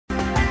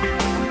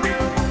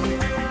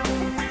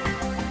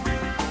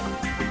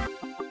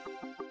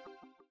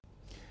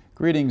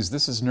Greetings,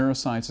 this is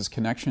Neurosciences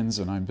Connections,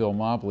 and I'm Bill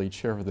Mobley,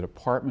 Chair of the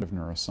Department of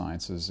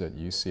Neurosciences at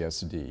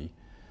UCSD.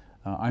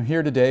 I'm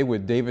here today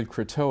with David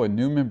Croteau, a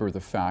new member of the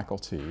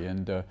faculty,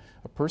 and a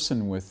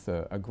person with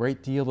a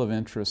great deal of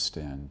interest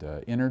and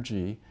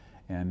energy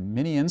and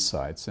many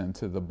insights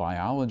into the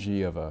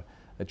biology of a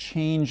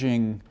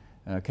changing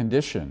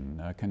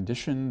condition, a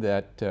condition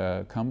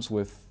that comes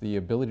with the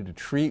ability to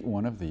treat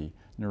one of the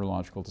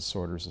neurological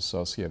disorders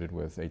associated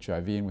with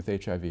HIV and with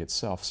HIV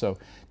itself. So,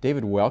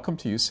 David, welcome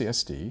to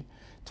UCSD.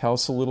 Tell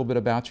us a little bit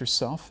about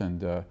yourself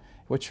and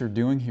what you're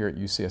doing here at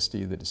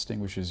UCSD that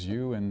distinguishes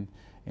you and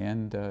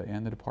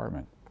the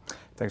department.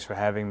 Thanks for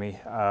having me.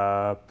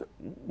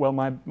 Well,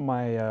 my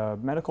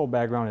medical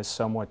background is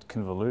somewhat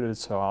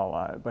convoluted,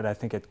 but I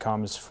think it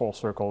comes full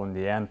circle in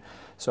the end.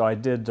 So I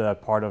did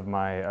part of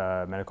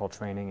my medical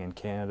training in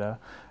Canada,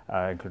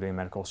 including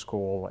medical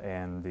school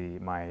and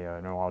my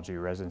neurology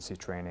residency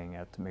training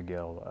at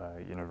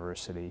McGill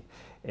University.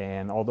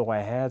 And although I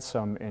had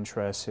some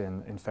interest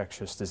in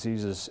infectious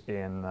diseases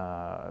in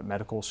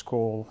medical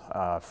school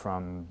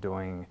from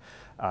doing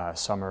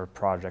summer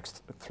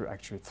projects,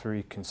 actually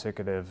 3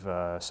 consecutive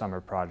summer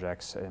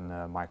projects in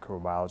the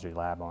microbiology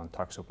lab on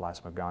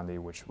Toxoplasma gondii,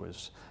 which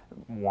was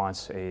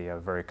once a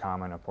very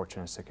common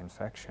opportunistic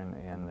infection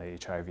in the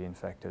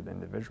HIV-infected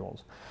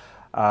individuals.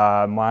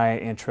 My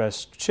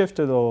interest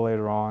shifted a little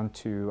later on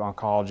to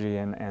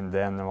oncology and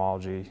then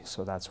neurology,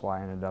 so that's why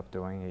I ended up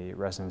doing a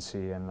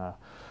residency in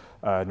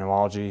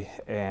neurology,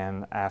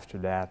 and after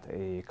that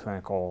a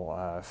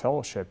clinical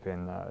fellowship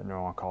in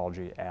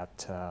neuro-oncology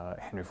at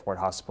Henry Ford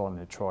Hospital in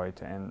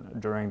Detroit. And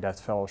during that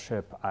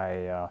fellowship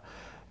I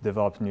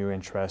developed new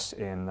interest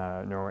in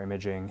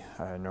neuroimaging,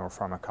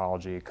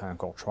 neuropharmacology,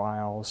 clinical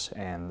trials,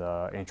 and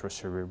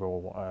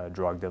intracerebral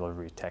drug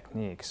delivery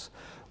techniques,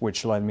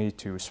 which led me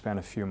to spend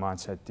a few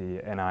months at the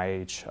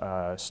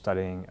NIH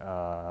studying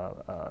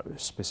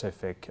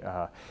specific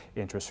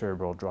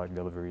intracerebral drug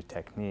delivery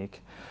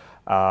technique.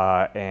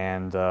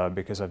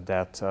 Because of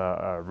that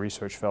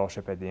research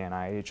fellowship at the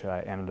NIH,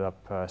 I ended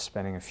up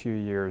spending a few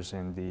years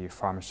in the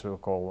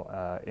pharmaceutical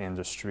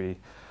industry,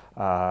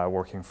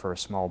 working for a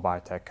small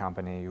biotech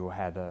company who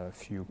had a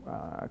few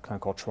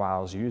clinical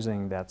trials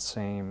using that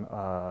same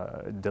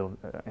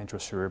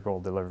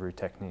intracerebral delivery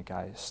technique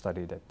I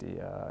studied at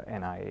the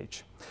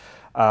NIH.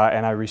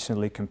 And I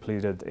recently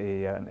completed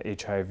an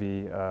HIV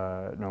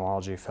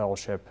neurology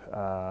fellowship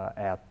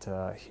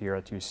here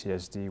at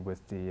UCSD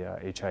with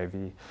the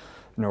HIV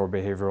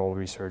Neurobehavioral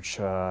Research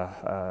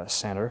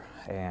Center,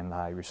 and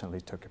I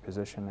recently took a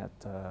position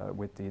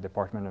with the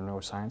Department of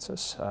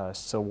Neurosciences,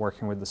 still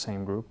working with the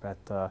same group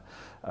at the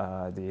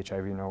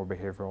HIV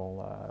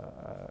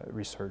Neurobehavioral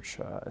Research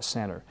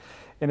Center.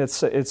 And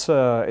it's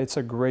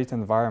a great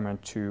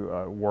environment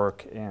to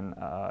work in.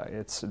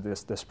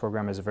 This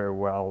program is very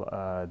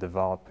well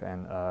developed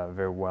and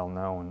very well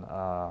known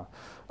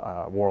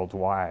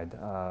worldwide.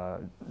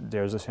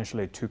 There's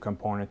essentially 2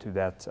 components to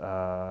that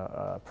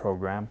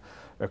program.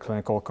 A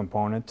clinical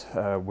component,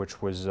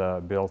 which was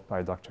built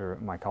by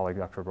my colleague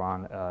Dr.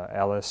 Ron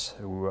Ellis,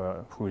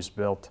 who's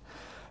built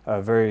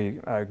very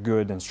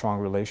good and strong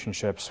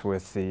relationships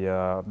with the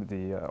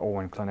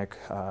Owen Clinic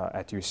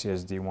at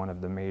UCSD, one of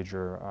the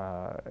major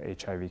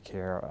HIV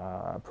care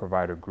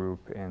provider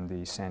group in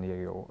the San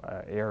Diego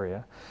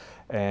area,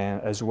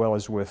 and as well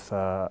as with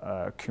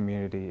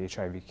community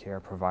HIV care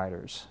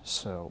providers.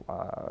 So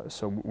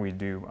we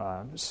do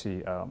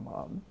see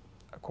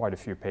quite a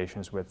few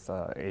patients with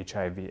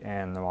HIV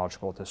and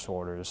neurological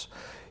disorders,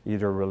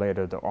 either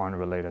related or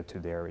unrelated to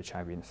their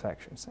HIV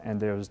infections. And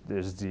there's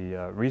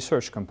the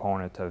research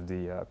component of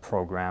the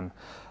program,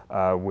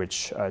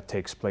 which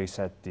takes place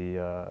at the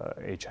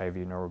HIV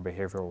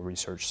Neurobehavioral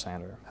Research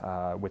Center,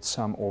 with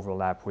some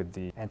overlap with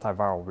the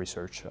Antiviral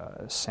Research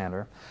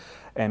Center.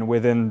 And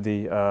within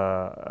the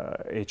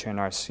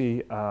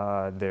HNRC,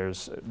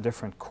 there's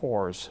different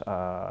cores.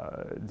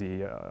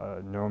 The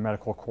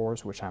neuromedical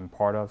cores, which I'm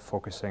part of,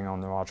 focusing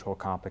on neurological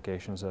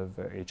complications of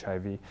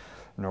HIV,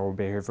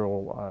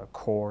 neurobehavioral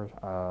core,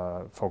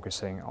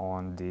 focusing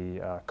on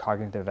the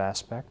cognitive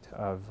aspect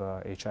of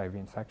HIV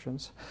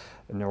infections,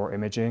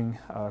 neuroimaging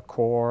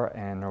core,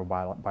 and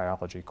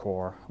neurobiology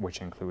core,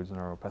 which includes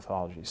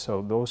neuropathology.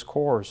 So those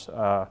cores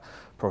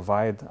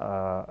provide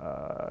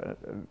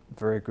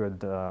very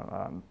good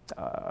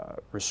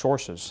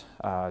resources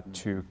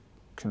to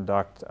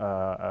conduct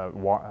a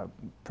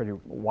pretty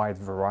wide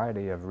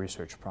variety of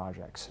research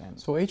projects.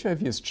 So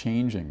HIV is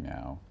changing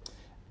now.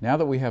 Now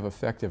that we have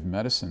effective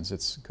medicines,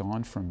 it's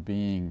gone from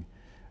being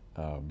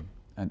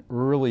an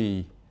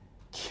early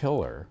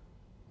killer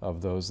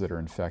of those that are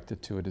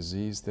infected to a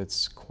disease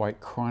that's quite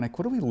chronic.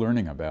 What are we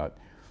learning about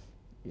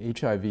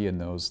HIV and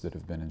those that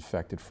have been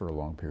infected for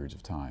long periods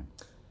of time?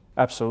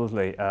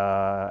 Absolutely.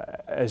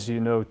 As you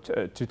know,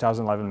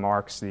 2011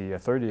 marks the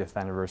 30th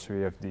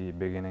anniversary of the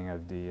beginning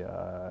of the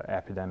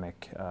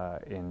epidemic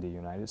in the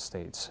United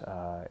States.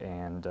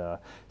 And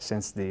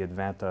since the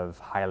advent of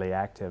highly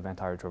active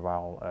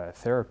antiretroviral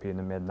therapy in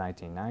the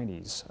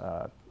mid-1990s,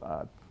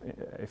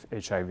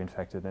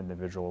 HIV-infected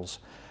individuals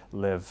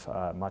live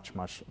much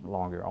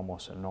longer,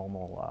 almost a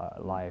normal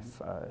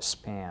life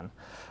span.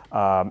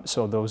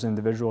 So those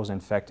individuals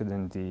infected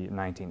in the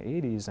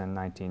 1980s and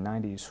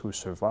 1990s who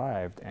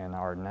survived and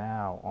are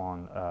now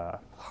on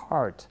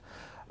HAART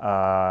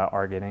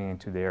are getting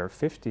into their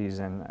 50s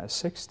and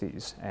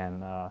 60s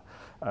and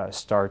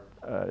start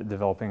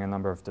developing a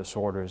number of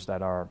disorders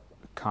that are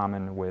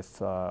common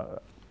with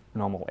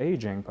normal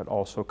aging, but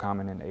also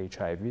common in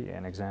HIV.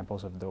 And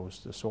examples of those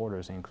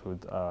disorders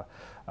include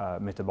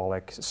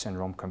metabolic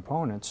syndrome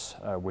components,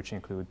 which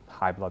include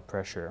high blood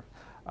pressure,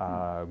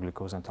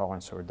 glucose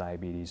intolerance or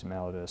diabetes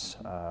mellitus,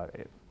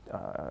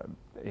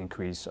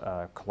 increased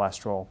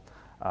cholesterol,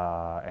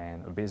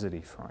 and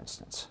obesity, for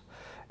instance.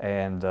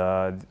 And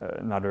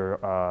another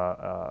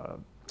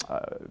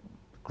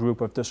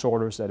group of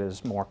disorders that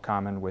is more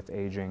common with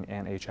aging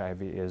and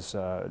HIV is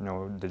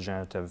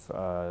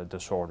neurodegenerative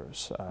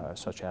disorders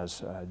such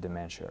as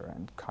dementia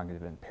and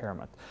cognitive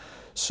impairment.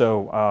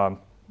 So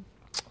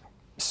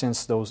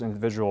since those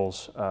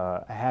individuals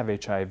have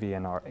HIV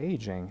and are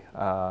aging,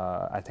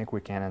 I think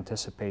we can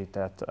anticipate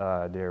that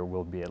there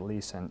will be at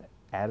least an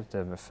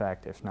additive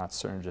effect, if not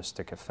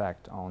synergistic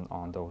effect,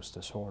 on those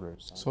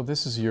disorders. So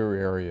this is your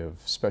area of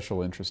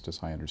special interest, as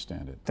I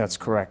understand it. That's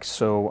correct.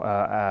 So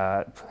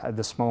at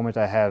this moment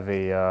I have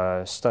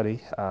a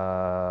study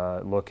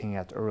looking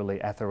at early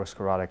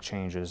atherosclerotic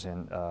changes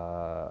in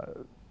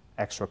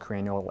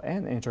extracranial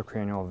and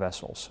intracranial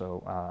vessels,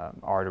 so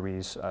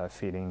arteries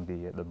feeding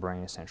the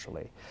brain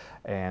essentially.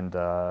 And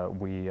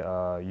we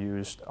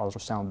used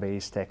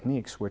ultrasound-based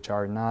techniques which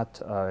are not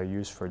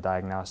used for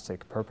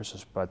diagnostic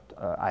purposes, but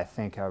I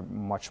think are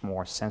much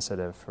more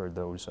sensitive for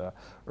those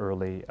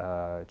early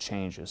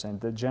changes.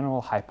 And the general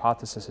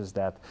hypothesis is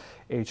that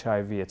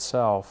HIV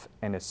itself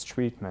and its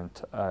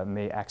treatment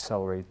may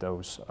accelerate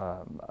those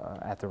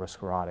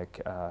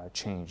atherosclerotic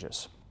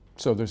changes.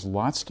 So there's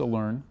lots to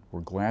learn.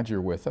 We're glad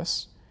you're with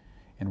us,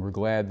 and we're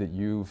glad that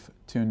you've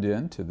tuned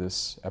in to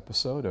this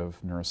episode of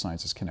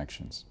Neurosciences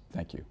Connections.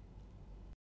 Thank you.